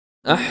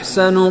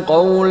أحسن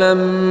قولا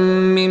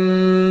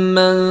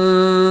ممن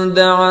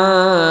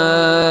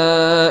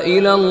دعا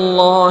إلى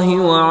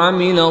الله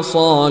وعمل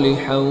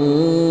صالحا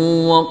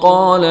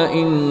وقال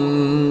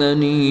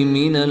إنني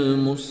من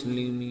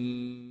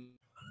المسلمين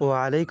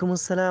وعليكم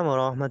السلام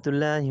ورحمة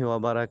الله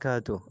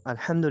وبركاته.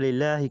 الحمد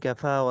لله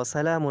كفى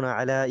وسلام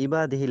على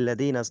عباده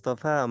الذين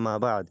اصطفى. ما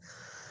بعد،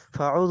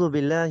 فأعوذ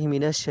بالله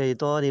من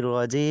الشيطان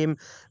الرجيم.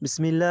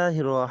 بسم الله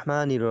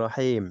الرحمن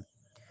الرحيم.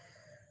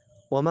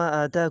 وما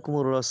آتاكم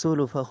الرسول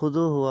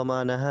فخذوه وما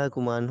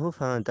نهاكم عنه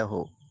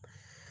فانتهوا.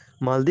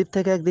 মালদ্বীপ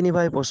থেকে একদিনই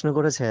ভাই প্রশ্ন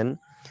করেছেন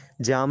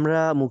যে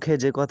আমরা মুখে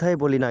যে কথাই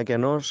বলি না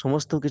কেন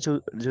সমস্ত কিছু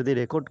যদি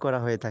রেকর্ড করা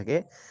হয়ে থাকে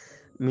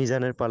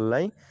মিজানের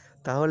পাল্লায়,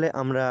 তাহলে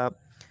আমরা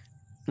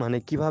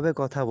কিভাবে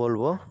কথা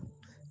বলবো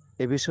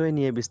এ বিষয়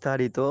নিয়ে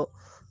বিস্তারিত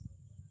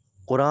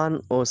কোরআন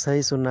ও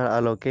সহিহ সুন্নাহর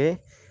আলোকে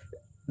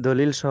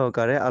দলিল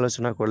সহকারে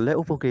আলোচনা করলে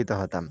উপকৃত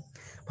হতাম।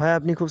 ভাই,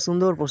 আপনি খুব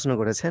সুন্দর প্রশ্ন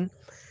করেছেন।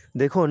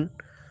 দেখুন,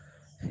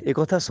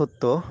 কথা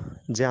সত্য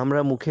যে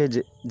আমরা মুখে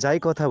যাই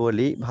কথা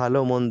বলি, ভালো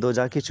মন্দ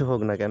যা কিছু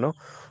হোক না কেন,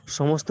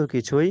 সমস্ত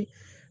কিছুই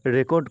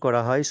রেকর্ড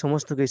করা হয়,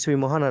 সমস্ত কিছুই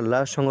মহান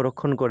আল্লাহ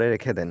সংরক্ষণ করে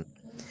রেখে দেন।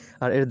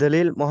 আর এর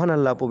দলিল মহান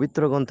আল্লাহ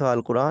পবিত্র গ্রন্থ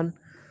আল কোরআন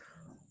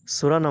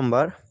সূরা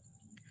নম্বর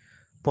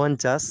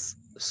 50,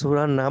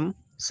 সূরার নাম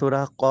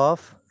সূরা কফ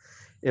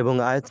এবং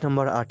আয়াত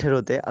নম্বর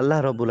 18-তে আল্লাহ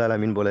রাব্বুল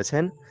আলামিন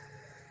বলেছেন,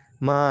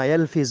 মা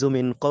ইয়ালফিজু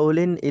মিন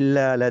কওলিন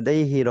ইল্লা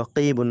লাদাইহি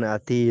রকিবুন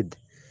আতীদ।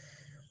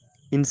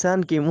 इंसान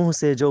के मुंह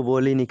से जो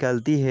बोली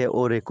निकलती है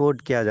ও রেকর্ড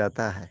किया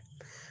जाता है।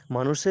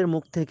 মানুষের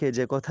মুখ থেকে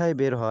যে কথাই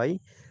বের হয়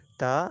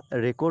তা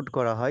রেকর্ড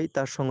করা হয়,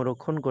 তা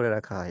সংরক্ষণ করে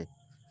রাখা হয়।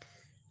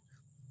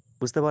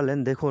 বুঝতে পারলেন?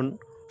 দেখুন,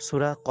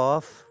 সূরা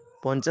কফ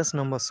 50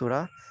 নম্বর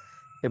সূরা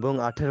এবং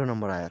 18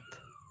 নম্বর আয়াত।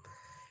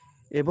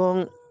 এবং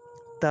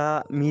তা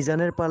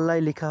মিজানের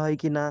পাল্লায় লেখা হয়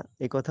কি না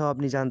এ কথাও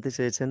আপনি জানতে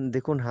চেয়েছেন।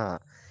 দেখুন, হ্যাঁ,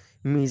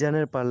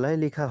 মিজানের পাল্লায়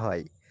লেখা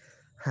হয়।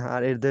 হ্যাঁ,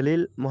 আর এর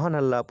দলিল মহান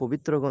আল্লাহ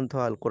পবিত্র গ্রন্থ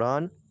আল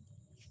কোরআন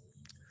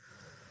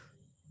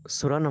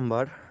সূরা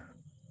নম্বর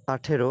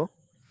 18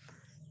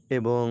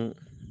 এবং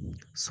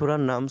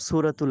সূরার নাম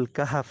সূরাতুল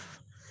কাহাফ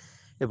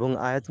এবং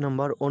আয়াত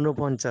নম্বর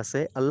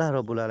 49-এ আল্লাহ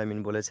রাব্বুল আলামিন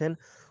বলেছেন,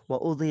 ওয়া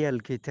উযিয়াল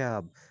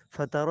কিতাব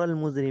ফাতারাল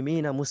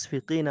মুজরিমিনা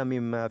মুশফিকিনা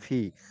মিম্মা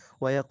ফি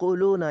ওয়া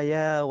ইয়াকুলুনা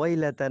ইয়া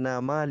ওয়াইলাতানা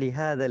মা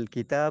লিহাযাল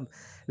কিতাব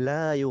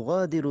লা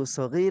ইউগাদিরু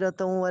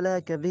সগীরাতান ওয়ালা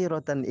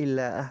কাবীরাতান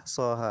ইল্লা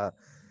আহসাহা।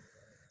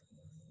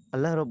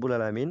 আল্লাহ রাব্বুল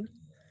আলামিন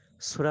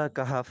সূরা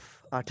কাহাফ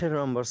 18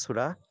 নম্বর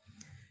সূরা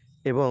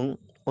এবং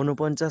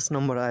 49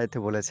 নম্বর আয়াতে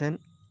বলেছেন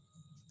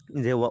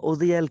যে ওয়া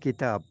উযিয়াল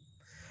কিতাব,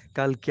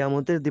 কাল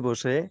কিয়ামতের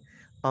দিবসে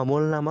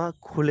আমলনামা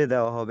খুলে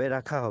দেওয়া হবে,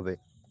 রাখা হবে।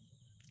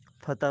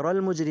 ফাতারাল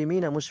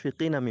মুজরিমিনা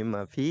মুশফিকিনা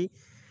মিম্মা ফি,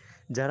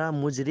 যারা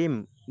মুজরিম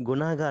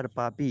গুনাহগার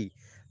পাপী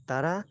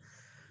তারা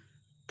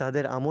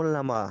তাদের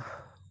আমলনামা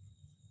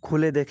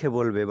খুলে দেখে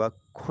বলবে বা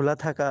খোলা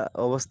থাকা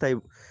অবস্থায়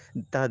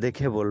তা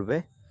দেখে বলবে,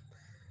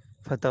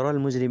 ফাতারাল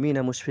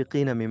মুজরিমিনা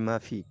মুশফিকিনা মিম্মা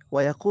ফি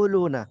ওয়া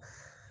ইয়াকুলুনা,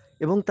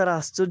 এবং তারা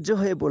আশ্চর্য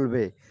হয়ে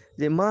বলবে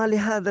যে মা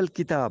লিহাযাল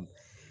কিতাব,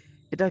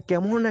 এটা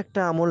কেমন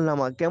একটা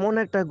আমলনামা, কেমন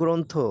একটা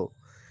গ্রন্থ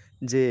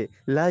যে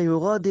লা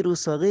ইউগাদিরু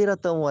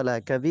সগীরাতান ওয়ালা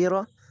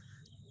কাবীরা,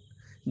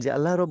 যে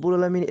আল্লাহ রাব্বুল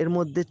আলামিন এর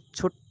মধ্যে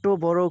ছোট্ট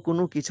বড়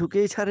কোনো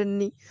কিছুকেই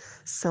ছাড়েননি।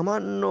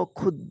 সামান্য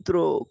ক্ষুদ্র,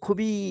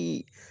 খুবই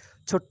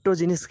ছোট্ট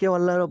জিনিসকেও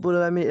আল্লাহ রাব্বুল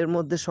আলামিন এর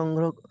মধ্যে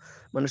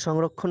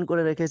সংরক্ষণ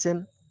করে রেখেছেন।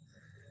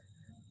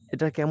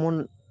 এটা কেমন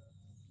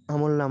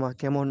আমলনামা,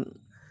 কেমন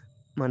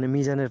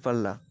মিজানের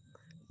পাল্লা,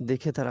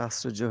 দেখে তারা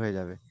আশ্চর্য হয়ে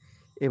যাবে।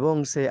 এবং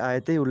সে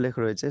আয়াতেই উল্লেখ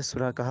রয়েছে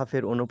সূরা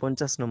কাহাফের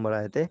 49 নম্বর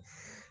আয়াতে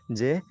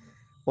যে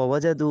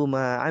ওয়াজাদু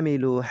মা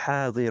আমিলু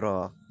হাযিরা,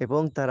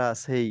 এবং তারা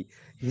সেই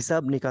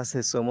হিসাব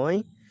নিকাশের সময়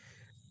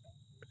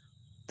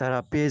তারা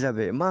পেয়ে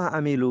যাবে মা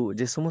আমিলু,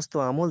 যে সমস্ত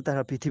আমল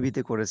তারা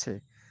পৃথিবীতে করেছে,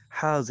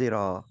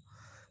 হাযিরা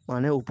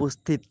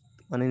উপস্থিত,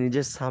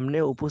 নিজের সামনে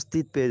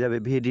উপস্থিত পেয়ে যাবে,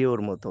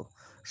 ভিডিওর মতো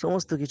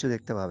সমস্ত কিছু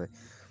দেখতে পাবে।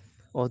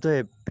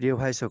 অতএব প্রিয়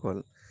ভাই সকল,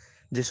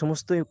 যে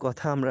সমস্ত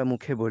কথা আমরা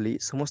মুখে বলি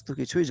সমস্ত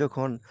কিছুই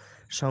যখন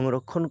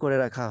সংরক্ষণ করে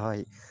রাখা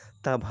হয়,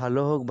 তা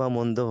ভালো হোক বা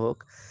মন্দ হোক,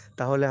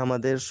 তাহলে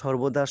আমাদের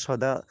সর্বদা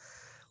সদা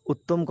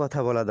উত্তম কথা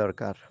বলা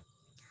দরকার।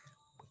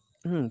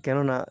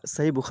 কেননা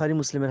সহিহ বুখারী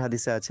মুসলিমের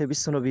হাদিসে আছে,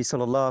 বিশ্বনবী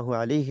সাল্লাল্লাহু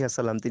আলাইহি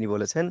ওয়াসাল্লাম তিনি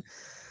বলেছেন,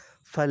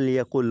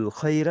 ফালইয়াকুল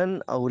খাইরান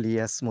আও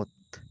লিয়াসমুত,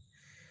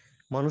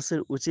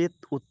 মানুষের উচিত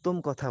উত্তম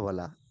কথা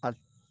বলা, আর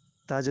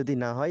তা যদি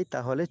না হয়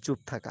তাহলে চুপ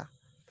থাকা।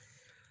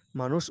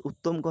 মানুষ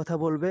উত্তম কথা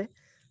বলবে,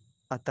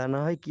 আর তা না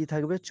হয় কি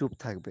থাকবে, চুপ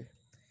থাকবে।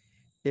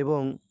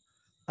 এবং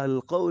আল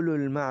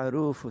কওলুল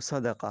মারুফ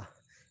সাদাকা,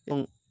 এবং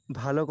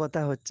ভালো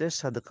কথা হচ্ছে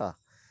সাদকা।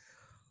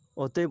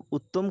 অতএব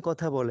উত্তম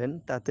কথা বলেন,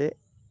 তাতে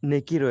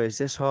নেকি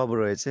রয়েছে, সওয়াব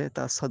রয়েছে,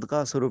 তা সদকা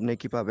স্বরূপ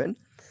নেকি পাবেন।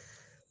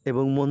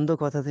 এবং মন্দ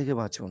কথা থেকে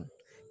বাঁচুন,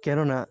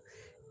 কেননা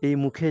এই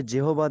মুখে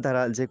জিহ্বা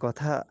দ্বারা যে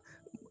কথা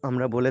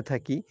আমরা বলে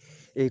থাকি,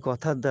 এই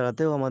কথার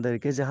দ্বারাতেও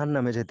আমাদেরকে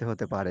জাহান্নামে যেতে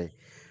হতে পারে।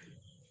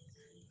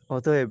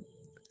 অতএব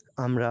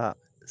আমরা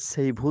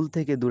সেই ভুল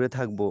থেকে দূরে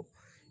থাকব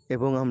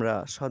এবং আমরা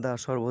সদা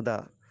সর্বদা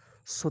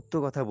সত্য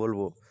কথা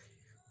বলবো।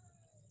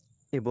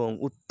 এবং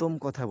উত্তম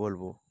কথা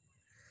বলবো।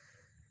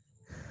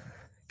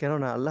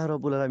 কেননা আল্লাহ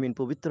রাব্বুল আলামিন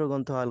পবিত্র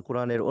গ্রন্থ আল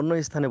কোরআনের অন্য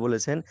স্থানে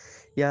বলেছেন,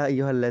 ইয়া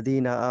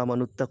আইয়ুহাল্লাযীনা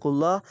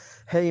আমানুত্তাকুল্লাহ,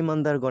 হে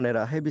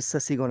ঈমানদারগণেরা, হে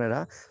বিশ্বাসীগণেরা,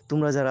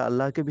 তোমরা যারা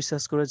আল্লাহকে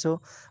বিশ্বাস করেছো,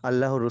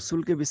 আল্লাহর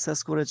রসুলকে বিশ্বাস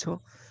করেছো,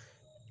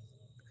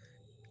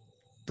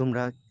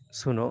 তোমরা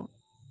শোনো,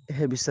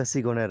 হে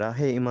বিশ্বাসীগণেরা,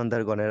 হে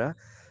ঈমানদারগণেরা,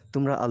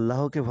 তোমরা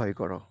আল্লাহকে ভয়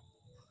করো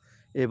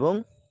এবং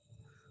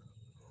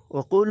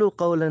ওয়াকুলু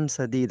কাওলান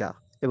সাদীদা,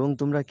 এবং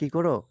তোমরা কি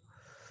করো,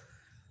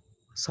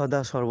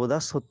 সদা সর্বদা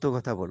সত্য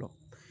কথা বলো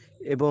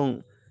এবং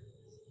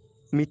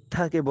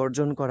মিথ্যাকে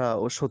বর্জন করা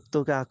ও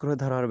সত্যকে আঁকড়ে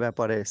ধরার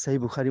ব্যাপারে সেই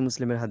বুখারী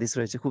মুসলিমের হাদিস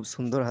রয়েছে, খুব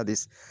সুন্দর হাদিস।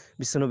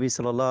 বিশ্বনবী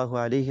সাল্লাল্লাহু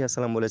আলাইহি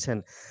ওয়াসাল্লাম বলেছেন,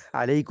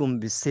 আলাইকুম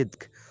বিসিদক,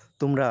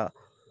 তোমরা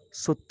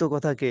সত্য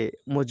কথাকে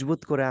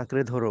মজবুত করে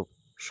আঁকড়ে ধরো,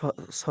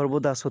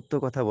 সর্বদা সত্য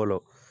কথা বলো।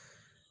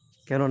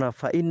 কেননা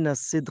ফাইন্না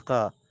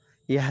সিদকা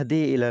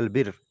ইয়াহদি ইলাল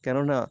বীর,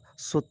 কেননা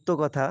সত্য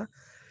কথা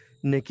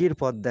নেকির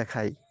পথ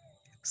দেখায়,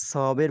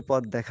 সওয়াবের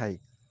পথ দেখায়।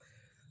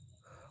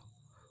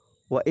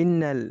 ওয়া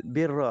ইন্নাল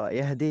বিররা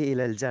ইয়াহদি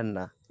ইলাল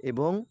জান্নাহ,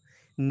 এবং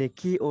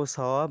নেকি ও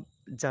সওয়াব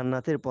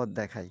জান্নাতের পথ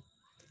দেখায়।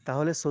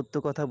 তাহলে সত্য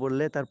কথা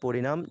বললে তার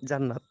পরিণাম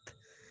জান্নাত,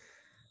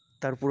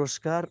 তার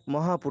পুরস্কার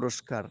মহা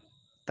পুরস্কার,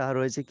 তা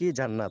রয়েছে কি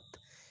জান্নাত।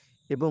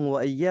 এবং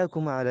ওয়া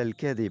ইয়াকুম আলাল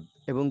কাযিব,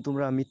 এবং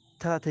তোমরা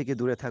মিথ্যা থেকে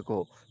দূরে থাকো,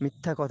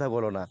 মিথ্যা কথা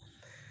বলো না।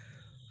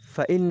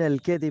 ফাইন্নাল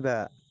কাযিবা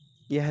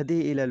ইয়াহদি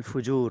ইলাল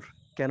ফুজুর,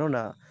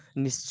 কেননা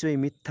নিশ্চয়ই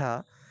মিথ্যা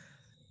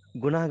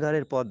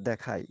গুনাহগারের পথ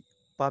দেখায়,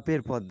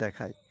 পাপের পথ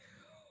দেখায়।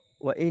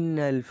 ওয়া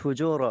ইন্নাল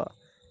ফুজুরা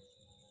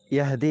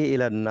ইয়াহদি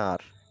ইলান নার,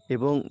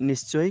 এবং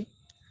নিশ্চয়ই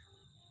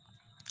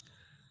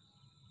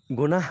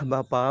গুনাহ বা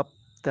পাপ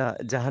তা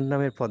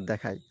জাহান্নামের পথ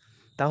দেখায়।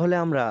 তাহলে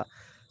আমরা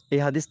এই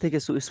হাদিস থেকে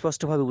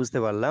সুস্পষ্টভাবে বুঝতে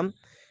পারলাম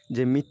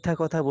যে মিথ্যা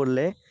কথা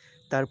বললে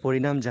তার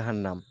পরিণাম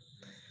জাহান্নাম।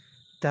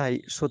 তাই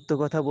সত্য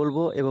কথা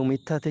বলবো এবং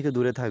মিথ্যা থেকে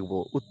দূরে থাকবো,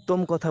 উত্তম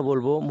কথা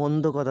বলবো,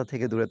 মন্দ কথা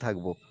থেকে দূরে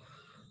থাকবো।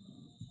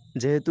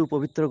 যেহেতু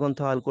পবিত্র গ্রন্থ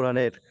আল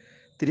কোরআনের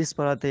 30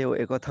 পারাতেও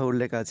একথা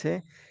উল্লেখ আছে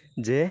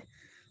যে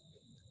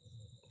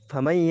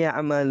ফামান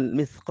ইয়ামাল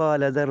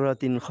মিসকালা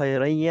যাররাতিন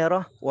খায়রান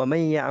ইয়ারাহ ওয়া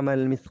মান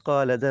ইয়ামাল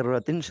মিসকালা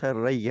যাররাতিন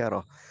শাররান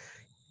ইয়ারাহ,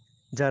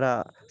 যারা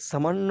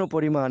সামান্য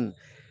পরিমাণ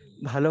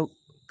ভালো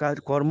কাজ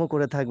কর্ম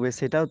করে থাকবে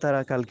সেটাও তারা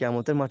কাল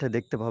কিয়ামতের মাঠে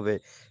দেখতে পাবে,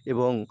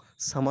 এবং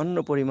সামান্য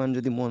পরিমাণ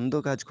যদি মন্দ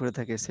কাজ করে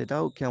থাকে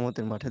সেটাও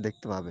কিয়ামতের মাঠে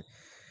দেখতে পাবে।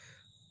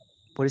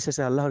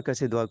 পরিশেষে আল্লাহর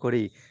কাছে দোয়া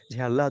করি যে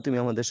আল্লাহ, তুমি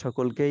আমাদের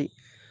সকলকেই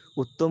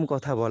উত্তম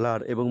কথা বলার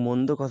এবং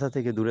মন্দ কথা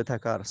থেকে দূরে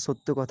থাকার,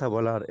 সত্য কথা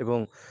বলার এবং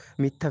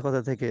মিথ্যা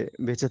কথা থেকে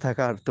বেঁচে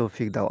থাকার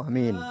তৌফিক দাও,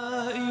 আমিন।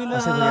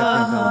 আশা করি আপনি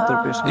আপনার উত্তর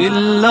পেয়ে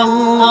إلا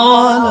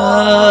الله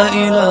لا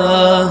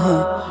إله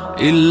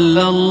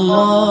إلا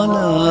الله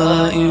لا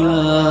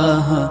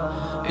إله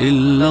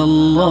إلا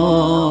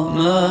الله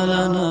ما